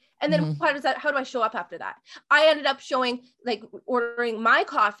 And then how do I show up after that? I ended up showing, like, ordering my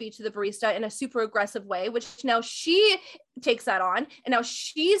coffee to the barista in a super aggressive way, which now she takes that on, and now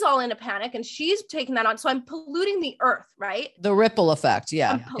she's all in a panic and she's taking that on. So I'm polluting the earth, right? The ripple effect.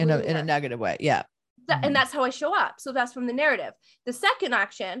 Yeah. In a negative way. Yeah. And that's how I show up. So that's from the narrative. The second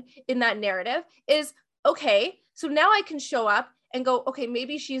action in that narrative is, okay, so now I can show up and go, okay,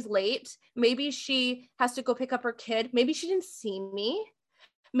 maybe she's late. Maybe she has to go pick up her kid. Maybe she didn't see me.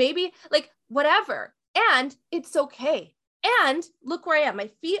 Maybe, like, whatever. And it's okay. And look where I am. My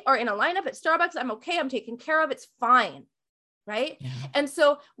feet are in a lineup at Starbucks. I'm okay. I'm taken care of. It's fine. Right. Yeah. And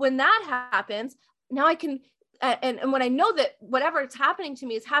so when that happens, now I can, and when I know that whatever is happening to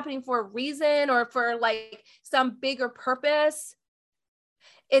me is happening for a reason or for like some bigger purpose,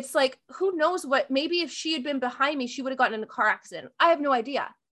 it's like, who knows what, maybe if she had been behind me, she would have gotten in a car accident. I have no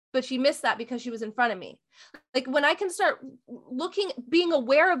idea, but she missed that because she was in front of me. Like, when I can start looking, being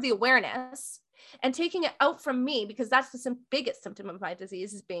aware of the awareness and taking it out from me, because that's the biggest symptom of my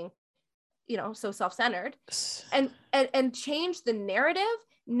disease, is being, so self-centered, and change the narrative.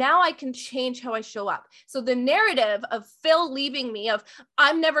 Now I can change how I show up. So the narrative of Phil leaving me, of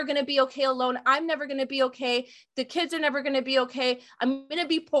I'm never going to be okay alone. I'm never going to be okay. The kids are never going to be okay. I'm going to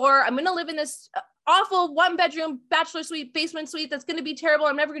be poor. I'm going to live in this awful 1-bedroom bachelor suite, basement suite. That's going to be terrible.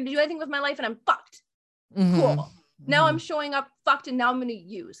 I'm never going to do anything with my life, and I'm fucked. Mm-hmm. Cool. Now I'm showing up fucked, and now I'm going to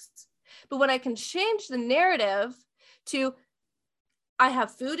use. But when I can change the narrative to, I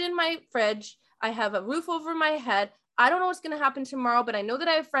have food in my fridge, I have a roof over my head, I don't know what's going to happen tomorrow, but I know that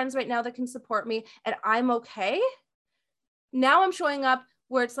I have friends right now that can support me, and I'm okay. Now I'm showing up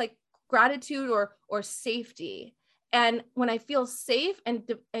where it's like gratitude or safety. And when I feel safe and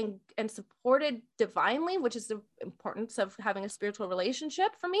supported divinely, which is the importance of having a spiritual relationship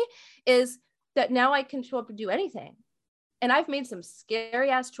for me, is that now I can show up and do anything. And I've made some scary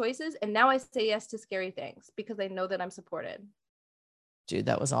ass choices, and now I say yes to scary things because I know that I'm supported. Dude,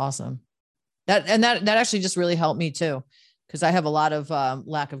 that was awesome. That actually just really helped me too, because I have a lot of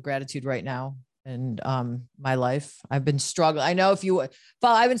lack of gratitude right now in my life. I've been struggling. I know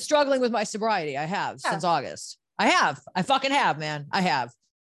I've been struggling with my sobriety. I have since August. I fucking have, man. I have.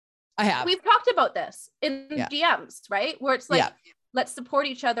 We've talked about this in DMs, right? Where it's like, let's support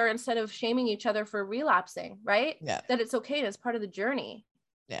each other instead of shaming each other for relapsing, right? Yeah. That it's okay. It's part of the journey.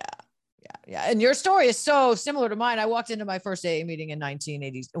 Yeah. Yeah. And your story is so similar to mine. I walked into my first AA meeting in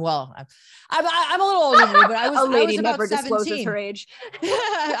 1980s. Well, I'm a little older than you, but I was never discloses her age. Listen,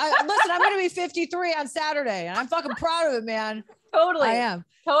 I'm going to be 53 on Saturday, and I'm fucking proud of it, man. Totally. I am.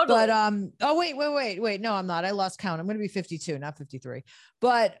 Totally. But, wait. No, I'm not. I lost count. I'm going to be 52, not 53.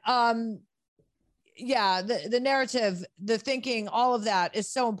 But, yeah, the narrative, the thinking, all of that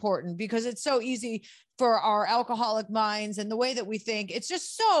is so important because it's so easy for our alcoholic minds and the way that we think. It's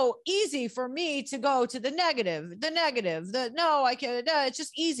just so easy for me to go to the negative, no, I can't. It's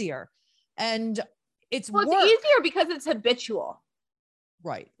just easier. And it's easier because it's habitual.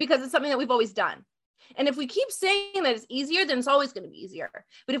 Right. Because it's something that we've always done. And if we keep saying that it's easier, then it's always going to be easier.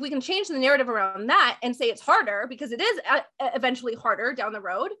 But if we can change the narrative around that and say it's harder, because it is eventually harder down the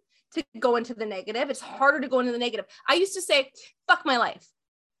road to go into the negative. It's harder to go into the negative. I used to say, fuck my life.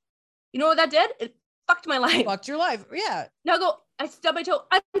 You know what that did? It fucked my life. Fucked your life. Yeah. Now I stub my toe.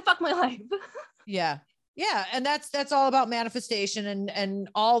 I fuck my life. Yeah. Yeah. And that's all about manifestation and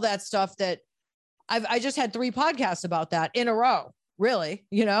all that stuff that I just had 3 podcasts about that in a row. Really,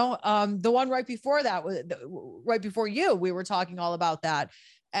 the one right before that was right before you, we were talking all about that.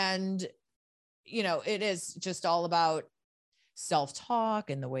 And, it is just all about self-talk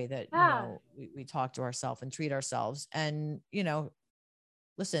and the way that, we talk to ourselves and treat ourselves. And,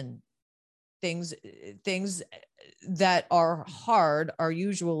 listen, things that are hard are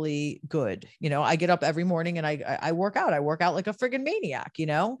usually good. I get up every morning and I work out. I work out like a friggin' maniac,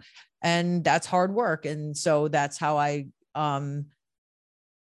 and that's hard work. And so that's how I,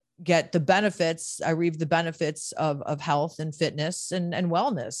 get the benefits. I reap the benefits of health and fitness and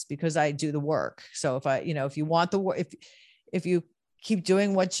wellness because I do the work. So if you want the work, if you keep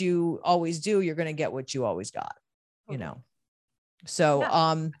doing what you always do, you're going to get what you always got, So,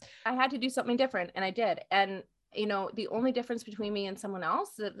 I had to do something different and I did. And, the only difference between me and someone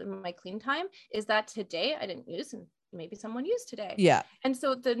else in my clean time is that today I didn't use and maybe someone used today. Yeah. And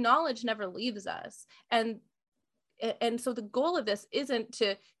so the knowledge never leaves us. And so the goal of this isn't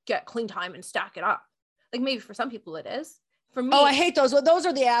to get clean time and stack it up. Like maybe for some people it is. For me, I hate those. Those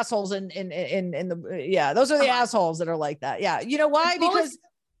are the assholes in the those are the assholes that are like that. Yeah. You know why? Because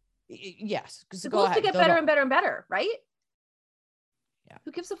yes, the goal is to get better and better and better, right? Yeah.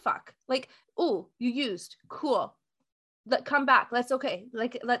 Who gives a fuck? Like, oh, you used, cool. Come back. That's okay.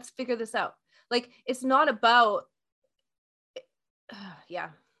 Like, let's figure this out. Like, it's not about. Yeah.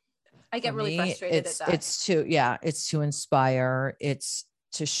 I get really frustrated at that. It's to inspire. It's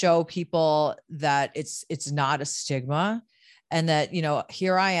to show people that it's not a stigma and that,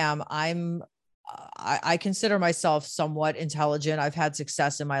 here I am, I consider myself somewhat intelligent. I've had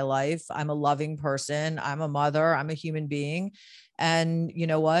success in my life. I'm a loving person. I'm a mother. I'm a human being. And you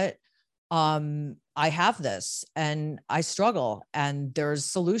know what? I have this and I struggle and there's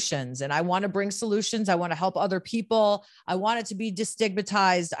solutions and I want to bring solutions. I want to help other people. I want it to be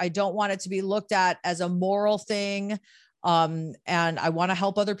destigmatized. I don't want it to be looked at as a moral thing. And I want to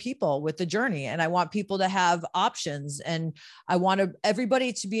help other people with the journey and I want people to have options and I want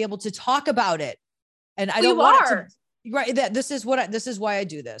everybody to be able to talk about it. And I don't want it to, right. This is why I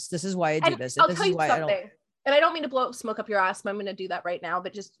do this. This is why I do this. I'll tell you something. And I don't mean to blow smoke up your ass, but I'm going to do that right now.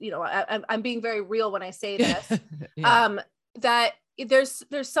 But just, I'm being very real when I say this, that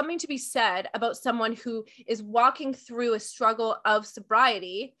there's something to be said about someone who is walking through a struggle of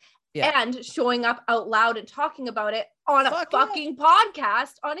sobriety and showing up out loud and talking about it on a fucking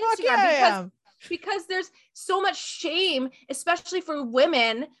podcast on Instagram because there's so much shame, especially for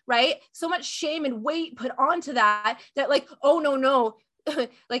women, right? So much shame and weight put onto that like, oh no,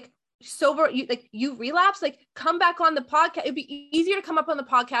 like, sober, you relapse, like come back on the podcast. It'd be easier to come up on the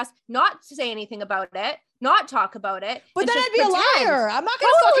podcast, not to say anything about it, not talk about it. But then I'd be a liar. I'm not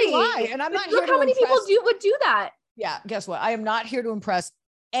going to fucking lie. And I'm not here to impress. Look how many people would do that. Yeah. Guess what? I am not here to impress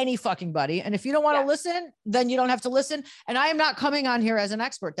any fucking buddy. And if you don't want to listen, then you don't have to listen. And I am not coming on here as an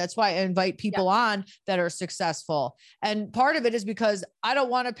expert. That's why I invite people on that are successful. And part of it is because I don't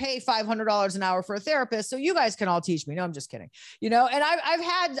want to pay $500 an hour for a therapist. So you guys can all teach me. No, I'm just kidding. You know, and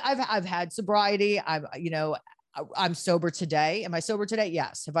I've had sobriety. I'm sober today. Am I sober today?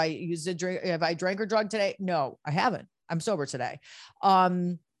 Yes. Have I used a drink? Have I drank or drugged today? No, I haven't. I'm sober today.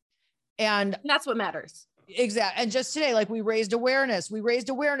 And that's what matters. Exactly. And just today, like we raised awareness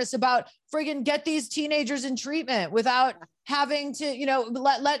about friggin' get these teenagers in treatment without having to, you know,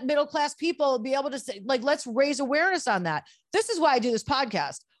 let middle-class people be able to say, like, let's raise awareness on that. This is why I do this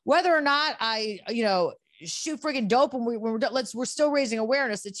podcast, whether or not I, you know, shoot friggin' dope when we're done, we're still raising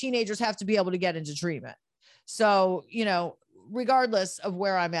awareness that teenagers have to be able to get into treatment. So, you know, regardless of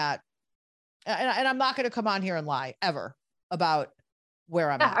where I'm at, and I'm not going to come on here and lie ever about where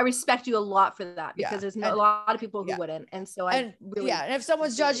I'm at. I respect you a lot for that, because there's a lot of people who wouldn't. And so and if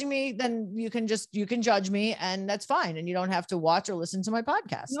someone's judging me, then you can judge me, and that's fine. And you don't have to watch or listen to my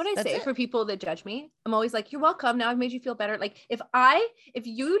podcast. You know what I say for people that judge me? I'm always like, you're welcome. Now I've made you feel better. Like if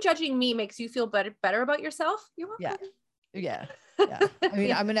you judging me makes you feel better about yourself, you're welcome. Yeah. I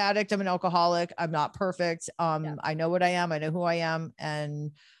mean, I'm an addict. I'm an alcoholic. I'm not perfect. I know what I am. I know who I am.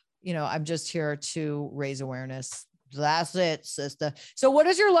 And, you know, I'm just here to raise awareness. That's it, sister. So what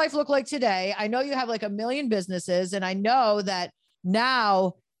does your life look like today? I know you have like a million businesses, and I know that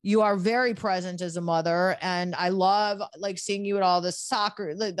now you are very present as a mother. And I love like seeing you at all the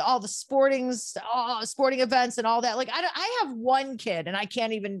soccer, all the sporting events and all that. Like I have one kid and I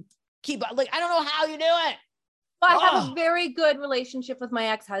can't even keep up. Like, I don't know how you do it. Well, I have a very good relationship with my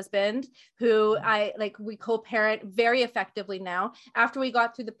ex-husband, who we co-parent very effectively now. After we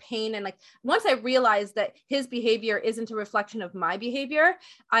got through the pain, and like once I realized that his behavior isn't a reflection of my behavior,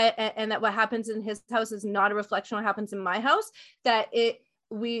 and that what happens in his house is not a reflection of what happens in my house, that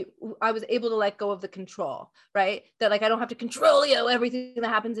I was able to let go of the control, right? That like, I don't have to control everything that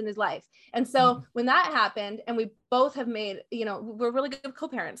happens in his life. And so when that happened, and we both have made, you know, we're really good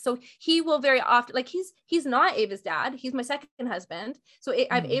co-parents. So he will very often, like he's not Ava's dad. He's my second husband. So I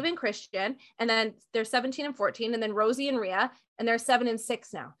have Ava and Christian, and then they're 17 and 14, and then Rosie and Rhea, and they're 7 and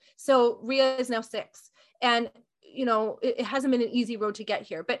 6 now. So Rhea is now 6. And, you know, it hasn't been an easy road to get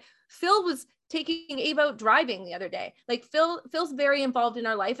here, but Phil was taking Ava out driving the other day. Like Phil's very involved in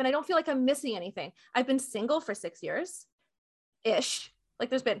our life, and I don't feel like I'm missing anything. I've been single for 6 years ish. Like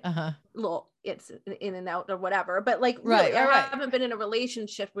there's been little it's in and out or whatever, but like really, I haven't been in a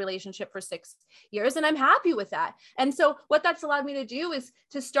relationship for 6 years, and I'm happy with that. And so what that's allowed me to do is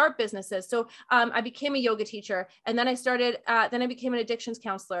to start businesses. So I became a yoga teacher, and then I became an addictions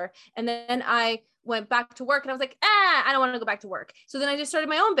counselor, and then I went back to work, and I was like, I don't want to go back to work. So then I just started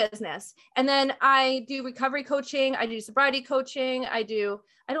my own business, and then I do recovery coaching. I do sobriety coaching. I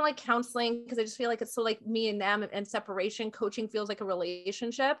don't like counseling because I just feel like it's so like me and them, and separation. Coaching feels like a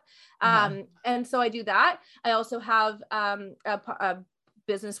relationship. And so I do that. I also have a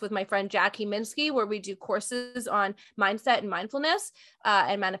business with my friend Jackie Minsky, where we do courses on mindset and mindfulness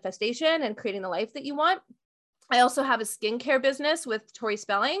and manifestation and creating the life that you want. I also have a skincare business with Tori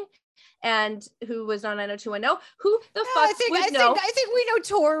Spelling, and who was on 90210. Who the fuck would know? I think we know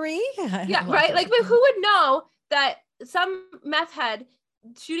Tori. Yeah, right. Like, but who would know that some meth head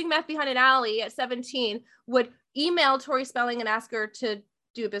shooting meth behind an alley at 17 would email Tori Spelling and ask her to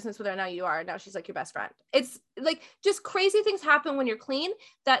do a business with her? Now she's like your best friend. It's like just crazy things happen when you're clean.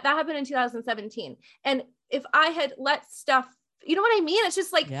 That happened in 2017. And if I had let stuff, you know what I mean? It's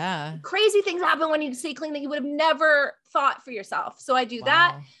just like crazy things happen when you stay clean that you would have never thought for yourself. So I do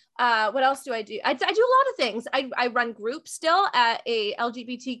that. What else do I do? I do a lot of things. I run groups still at a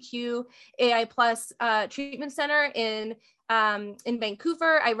LGBTQ AI plus treatment center in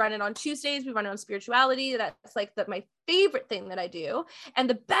Vancouver. I run it on Tuesdays. We run it on spirituality. That's like my favorite thing that I do. And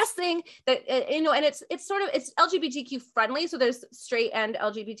the best thing that, you know, and it's LGBTQ friendly. So there's straight and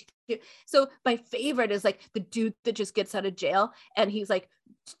LGBTQ. So my favorite is like the dude that just gets out of jail, and he's like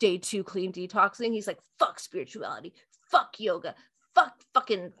day 2 clean detoxing. He's like, fuck spirituality, fuck yoga, fuck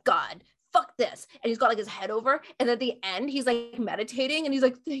fucking God, fuck this. And he's got like his head over, and at the end he's like meditating, and he's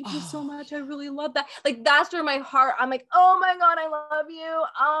like, thank you so much, I really love that. Like that's where my heart, I'm like, oh my God, I love you.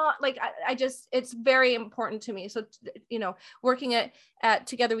 Like I just, it's very important to me. So, you know, working at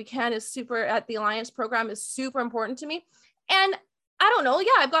Together We Can is super, at the Alliance program is super important to me. And I don't know,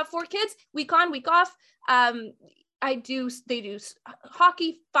 I've got 4 kids, week on, week off. They do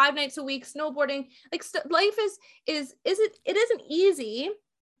hockey 5 nights a week, snowboarding. Like life it isn't easy.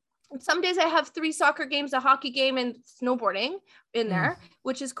 Some days I have 3 soccer games, a hockey game, and snowboarding in there,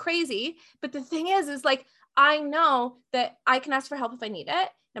 which is crazy. But the thing is like, I know that I can ask for help if I need it,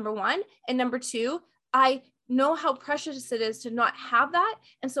 number one. And number two, I know how precious it is to not have that.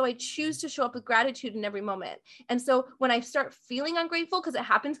 And so I choose to show up with gratitude in every moment. And so when I start feeling ungrateful, because it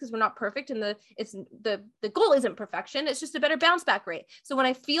happens because we're not perfect, and the goal isn't perfection, it's just a better bounce back rate. So when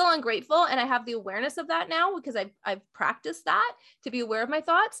I feel ungrateful and I have the awareness of that now, because I've practiced that to be aware of my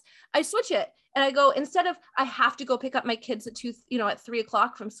thoughts, I switch it. And I go, instead of I have to go pick up my kids at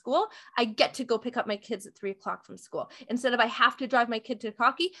 3:00 from school, I get to go pick up my kids at 3:00 from school. Instead of I have to drive my kid to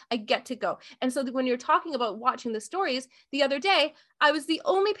hockey, I get to go. And so when you're talking about watching the stories, the other day, I was the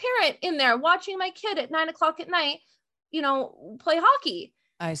only parent in there watching my kid at 9:00 at night, play hockey.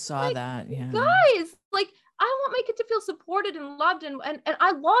 I saw that. Yeah. Guys, like, I want my kid to feel supported and loved, and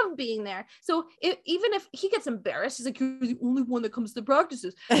I love being there. So even if he gets embarrassed, he's like, you're the only one that comes to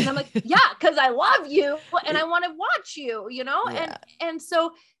practices. And I'm like, yeah, because I love you and I want to watch you, Yeah. And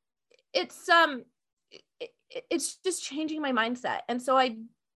so it's just changing my mindset. And so I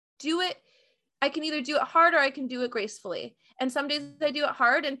do it. I can either do it hard or I can do it gracefully. And some days I do it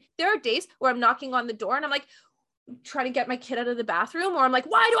hard. And there are days where I'm knocking on the door and I'm like, trying to get my kid out of the bathroom, or I'm like,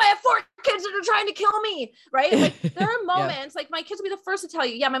 why do I have 4 kids that are trying to kill me? Right. Like, there are moments like my kids will be the first to tell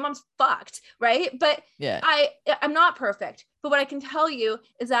you, yeah, my mom's fucked. Right. But yeah, I'm not perfect. But what I can tell you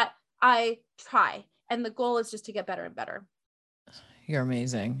is that I try, and the goal is just to get better and better. You're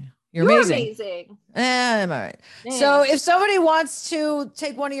amazing. You're amazing. I'm all right. Thanks. So if somebody wants to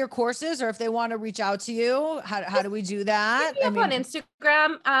take one of your courses, or if they want to reach out to you, how do we do that? On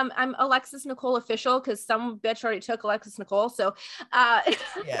Instagram. I'm Alexis Nicole Official, because some bitch already took Alexis Nicole. So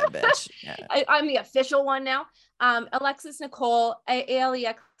yeah, bitch. Yeah. I'm the official one now. Alexis Nicole,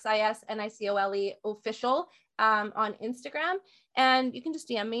 ALEXISNICOLE Official on Instagram. And you can just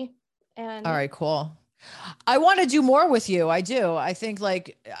DM me. And all right, cool. I want to do more with you. I do. I think feel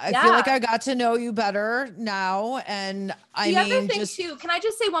like I got to know you better now. And the other thing too, can I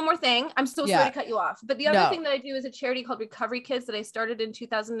just say one more thing? I'm so sorry to cut you off, but the other thing that I do is a charity called Recovery Kids that I started in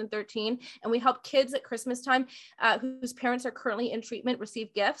 2013. And we help kids at Christmas time whose parents are currently in treatment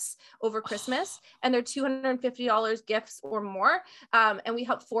receive gifts over Christmas, and they're $250 gifts or more. And we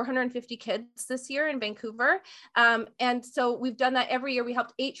helped 450 kids this year in Vancouver. And so we've done that every year. We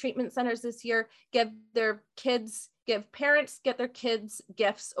helped 8 treatment centers this year give parents get their kids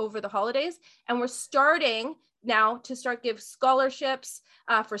gifts over the holidays. And we're starting now to give scholarships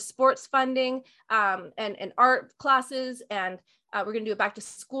for sports funding and art classes. And we're going to do a back to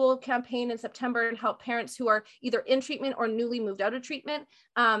school campaign in September and help parents who are either in treatment or newly moved out of treatment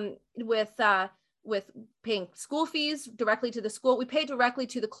with paying school fees directly to the school. We pay directly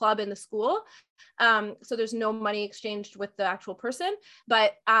to the club in the school. So there's no money exchanged with the actual person,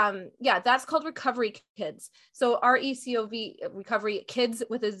 but that's called Recovery Kids. So RECOV, Recovery Kids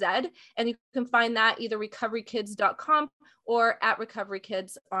with a Z, and you can find that either recoverykids.com or at Recovery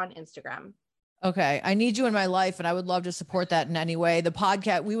Kids on Instagram. Okay. I need you in my life, and I would love to support that in any way. The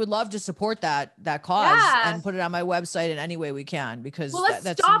podcast, we would love to support that cause and put it on my website in any way we can, because let's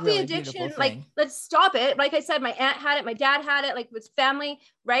stop the addiction. Like, let's stop it. Like I said, my aunt had it, my dad had it, like with family,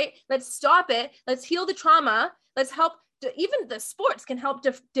 right? Let's stop it. Let's heal the trauma. Let's help. Even the sports can help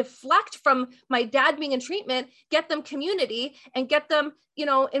deflect from my dad being in treatment, get them community and get them,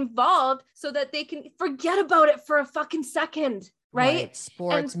 involved so that they can forget about it for a fucking second. Right?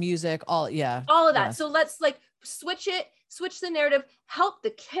 Sports, music, all of that. Yeah. So let's switch the narrative, help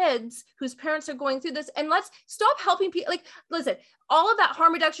the kids whose parents are going through this, and let's stop helping people. Like, listen, all of that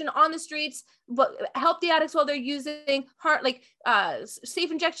harm reduction on the streets, but help the addicts while they're using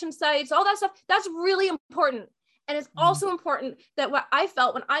safe injection sites, all that stuff. That's really important. And it's also important that what I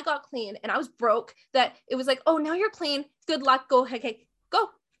felt when I got clean and I was broke, that it was like, oh, now you're clean. Good luck. Go. Okay, go.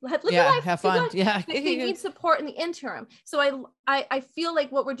 Live your life. Have fun. Yeah. They need support in the interim. So I feel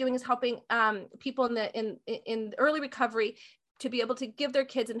like what we're doing is helping people in early recovery to be able to give their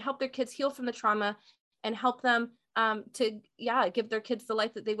kids and help their kids heal from the trauma, and help them to give their kids the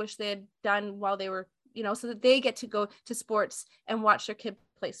life that they wish they had done while they were, so that they get to go to sports and watch their kid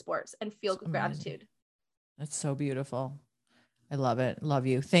play sports and feel gratitude. That's so beautiful. I love it. Love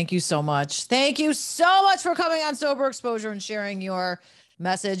you. Thank you so much. Thank you so much for coming on Sober Exposure and sharing your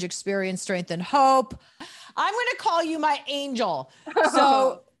message, experience, strength, and hope. I'm going to call you my angel.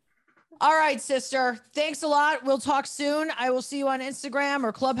 So, all right, sister, thanks a lot. We'll talk soon. I will see you on Instagram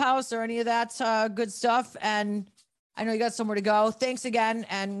or Clubhouse or any of that good stuff. And I know you got somewhere to go. Thanks again.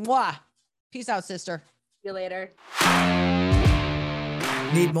 And peace out, sister. See you later.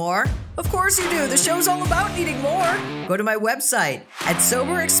 Need more? Of course you do. The show's all about needing more. Go to my website at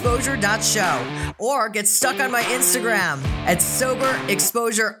soberexposure.show or get stuck on my Instagram at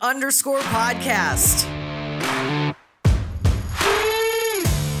soberexposure_podcast.